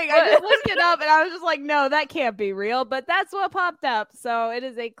too. just doing. I just looked it up and I was just like, no, that can't be real. But that's what popped up. So it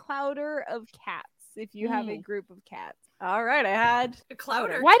is a clouder of cats if you have a group of cats. All right, I had A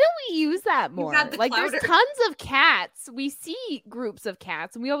clouder. Why don't we use that more? had the Like, there's clouder. tons of cats. We see groups of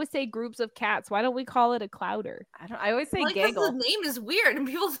cats, and we always say groups of cats. Why don't we call it a clouder? I always say Like, 'cause gaggle. the name is weird and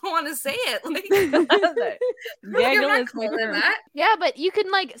people don't want to say it. Like, you're Gaggle not is my cool in term. that. Yeah, but you can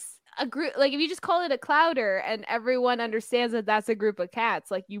like a group, like if you just call it a clouder and everyone understands that that's a group of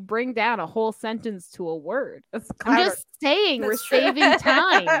cats, like you bring down a whole sentence to a word. That's I'm clouder. just saying we're That's true. saving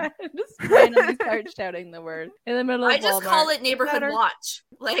time. Just randomly start shouting the word in the middle of I just Walmart. call it neighborhood Clouder. watch.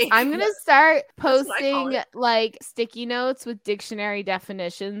 Like, I'm gonna start That's what I call posting it. like sticky notes with dictionary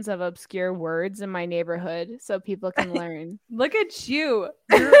definitions of obscure words in my neighborhood so people can learn. Look at you.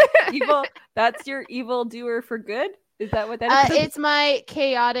 You're evil. That's your evil doer for good. Is that what that is? It's my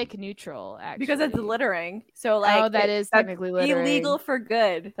chaotic neutral, actually. Because it's littering. So like, oh, that is that's technically littering. illegal for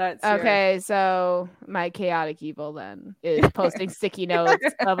good. That's your- Okay, so my chaotic evil then is posting sticky notes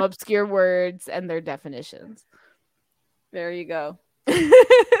of obscure words and their definitions. There you go.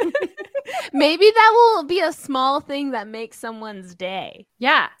 Maybe that will be a small thing that makes someone's day.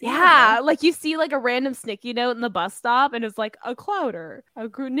 Yeah. Yeah, like you see like a random sticky note in the bus stop and it's like a clouder, a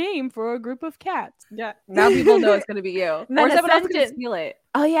name for a group of cats. Yeah. Now people know it's going to be you. Or then a someone else can sentence. steal it.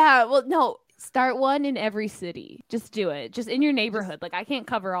 Oh yeah, well no, start one in every city. Just do it. Just in your neighborhood. Like I can't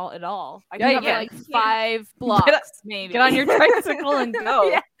cover all at all. I can cover like 5 blocks maybe. Get on your tricycle and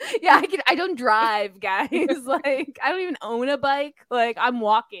go. Yeah, I don't drive, guys. Like I don't even own a bike. Like I'm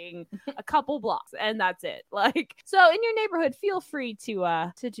walking a couple blocks and that's it. Like so in your neighborhood, feel free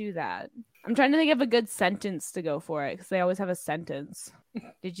to do that. I'm trying to think of a good sentence to go for it because they always have a sentence.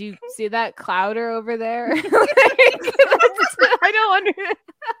 Did you see that clouder over there? I don't understand.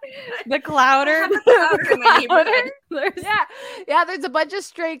 The clouder. In my neighborhood. Yeah, there's a bunch of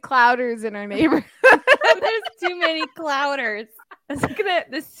stray clouders in our neighborhood. There's too many clouders. Look at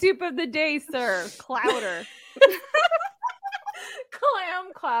it. The soup of the day, sir. Clouder.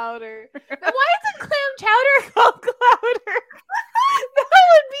 Clam clouder. Then why isn't clam chowder called clouder? That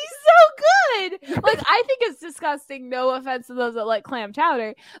would be so good. Like I think it's disgusting. No offense to those that like clam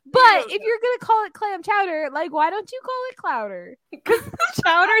chowder, but if you're gonna call it clam chowder, like why don't you call it clouder? Because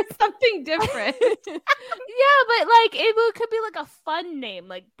chowder is something different. Yeah, but like it could be like a fun name,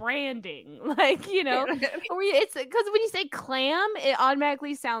 like branding, like or it's because when you say clam, it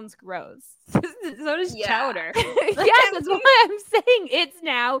automatically sounds gross. So does chowder. Yeah, that's why I'm saying it's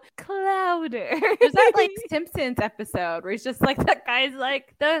now clouder. There's that like Simpsons episode where he's just like that guy's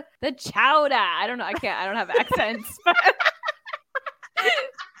like the chowder. I don't know. I don't have accents. But...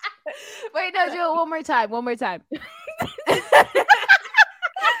 Wait, no, do it one more time. One more time.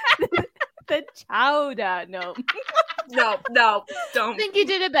 The chowder. No, don't. I think you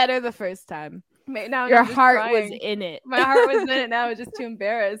did it better the first time. Now your heart was in it. My heart was in it. Now I was just too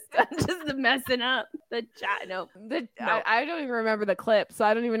embarrassed. I'm just messing up. I don't even remember the clip, so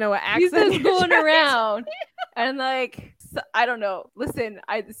I don't even know what accent he's just going around. And like, I don't know. Listen,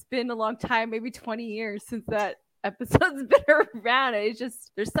 it's been a long time, maybe 20 years since that episode's been around. It's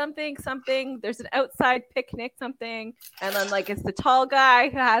just there's something. There's an outside picnic, something, and then like it's the tall guy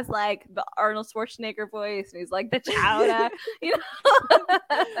who has like the Arnold Schwarzenegger voice, and he's like the chowder,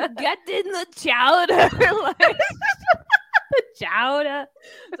 Get in the chowder, like, the chowder.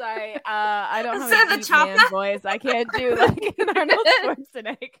 Sorry, I don't have a deep man voice. I can't do like an Arnold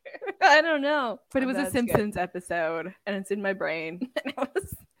Schwarzenegger. I don't know, but it was a Simpsons episode, and it's in my brain.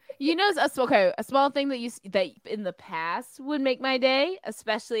 A small thing that in the past would make my day,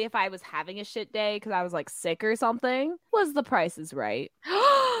 especially if I was having a shit day because I was like sick or something, was The Price is Right.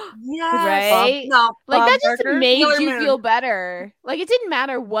 Yes. Right? No, like Bob that just Barker, made Sailor you Moon. feel better. Like it didn't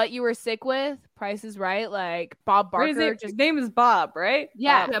matter what you were sick with. Price is Right. Like Bob Barker. His name is Bob, right?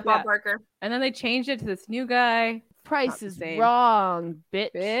 Yeah. Bob Barker. And then they changed it to this new guy. Price is wrong,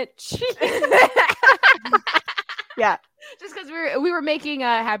 bitch. Yeah. Just because we were making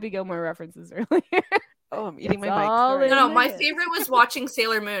Happy Gilmore references earlier. Oh, I'm eating my mic. No, my favorite was watching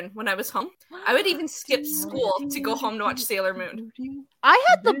Sailor Moon when I was home. I would even skip school to go home to watch Sailor Moon. I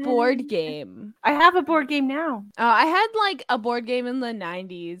had the board game. I have a board game now. I had like a board game in the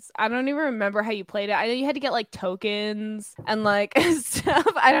 90s. I don't even remember how you played it. I know you had to get like tokens and like stuff.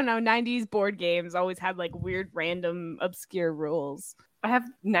 I don't know. 90s board games always had like weird, random, obscure rules. I have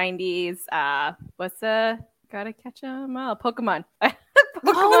 90s. Gotta catch 'em all. Pokemon.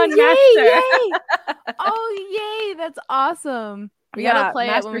 Pokemon Master. Yay! Oh, yay! That's awesome. We gotta play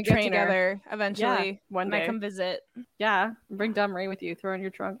it when we get together eventually. One when day. I come visit. Yeah, bring Dumb Ray with you. Throw in your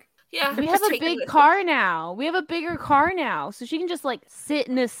trunk. Yeah, we have a big car now. We have a bigger car now, so she can just like sit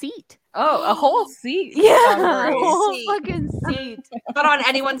in a seat. Oh, a whole seat. Yeah, a whole fucking seat. Not on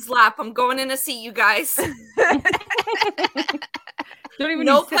anyone's lap. I'm going in a seat, you guys.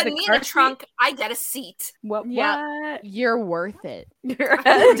 No, putting me in a trunk. I get a seat. What? Yeah, you're worth it. Don't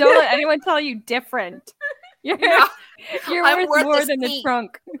let anyone tell you different. You're worth more than the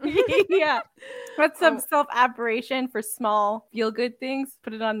trunk. Yeah. That's some self-admiration for small feel-good things.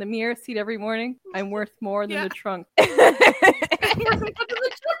 Put it on the mirror seat every morning. I'm worth more than the trunk. I need that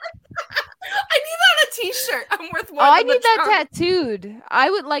on a t-shirt. I'm worth more. I need that tattooed. I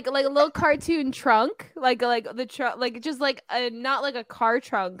would like a little cartoon trunk, like the trunk, like just like not like a car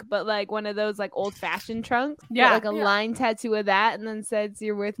trunk, but like one of those like old-fashioned trunks. Yeah, like a line tattoo of that, and then says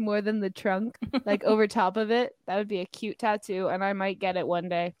 "You're worth more than the trunk," like over top of it. That would be a cute tattoo, and I might get it one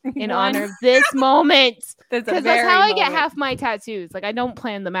day in honor of this moment. Because that's how I get half my tattoos. Like I don't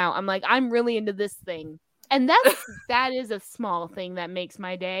plan them out. I'm like I'm really into this thing, and that is a small thing that makes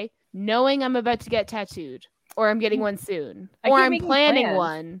my day. Knowing I'm about to get tattooed. or I'm getting one soon, I or keep I'm making planning plans.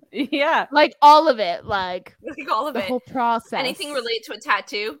 one. Yeah. Like all of it, like all of the it. whole process. Anything related to a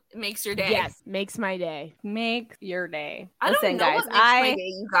tattoo makes your day. Yes, makes my day. Make your day. I Listen, don't know guys, what makes my day,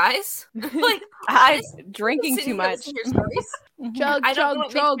 you guys. Like, I'm honestly, drinking sitting too here much. listening to your stories, Chug, I don't know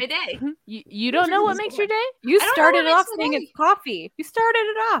chug, what chug. makes my day. You don't know what makes your day? You I don't know started what it off makes my saying day. it's coffee. You started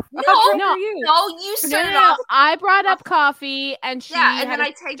it off. No, How drunk no, are you? No, you started No. off. I brought up coffee, and she Yeah, and had then a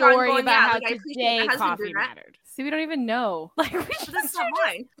I tagged on story going, about yeah, how like, I appreciate today my husband coffee doing that. mattered. See, we don't even know. Like, we But just that's not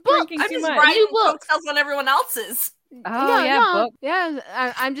mine. drinking I'm too just much. riding You book. coattails on everyone else's. Oh, book. Yeah,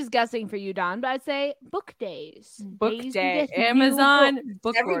 I'm just guessing for you, Don, but I'd say book days. Book Days you day. get new Amazon books.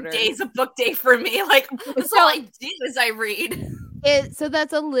 book Every orders. day is a book day for me. Like, that's all I do is I read. So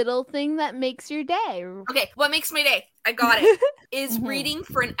that's a little thing that makes your day. Okay, what makes my day? I got it. Is Mhm. reading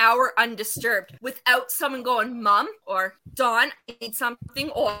for an hour undisturbed without someone going, Mom or Dawn, I need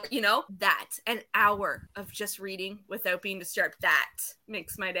something, or, that. An hour of just reading without being disturbed. That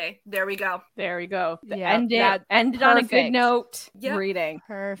makes my day. There we go. There we go. Yeah, End it on a good perfect. note. Yep. Reading.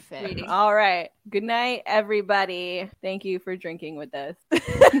 Perfect. Reading. All right. Good night, everybody. Thank you for drinking with us.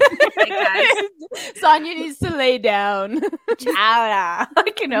 Hey, guys. Sonia needs to lay down. Chowder.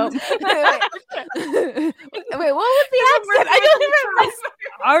 I can hope. Wait, what was the accent? I don't even remember.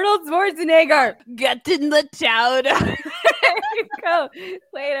 Arnold Schwarzenegger. Get in the chowder. There you go.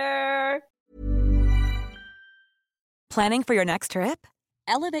 Later. Planning for your next trip?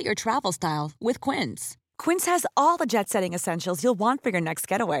 Elevate your travel style with Quince. Quince has all the jet-setting essentials you'll want for your next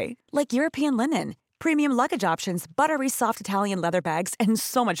getaway, like European linen, premium luggage options, buttery soft Italian leather bags, and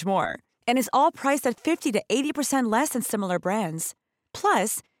so much more. And is all priced at 50 to 80% less than similar brands.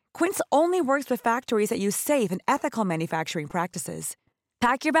 Plus, Quince only works with factories that use safe and ethical manufacturing practices.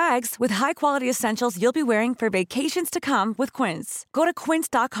 Pack your bags with high-quality essentials you'll be wearing for vacations to come with Quince. Go to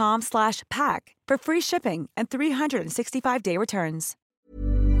quince.com/pack for free shipping and 365-day returns.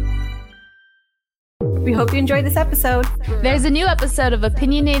 We hope you enjoyed this episode. There's a new episode of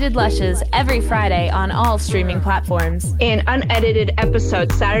Opinionated Lushes every Friday on all streaming platforms. An unedited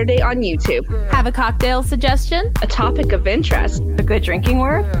episode Saturday on YouTube. Have a cocktail suggestion? A topic of interest. A good drinking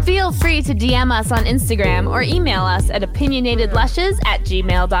word? Feel free to DM us on Instagram or email us at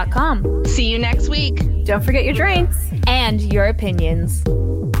opinionatedlushes@gmail.com. See you next week. Don't forget your drinks. And your opinions.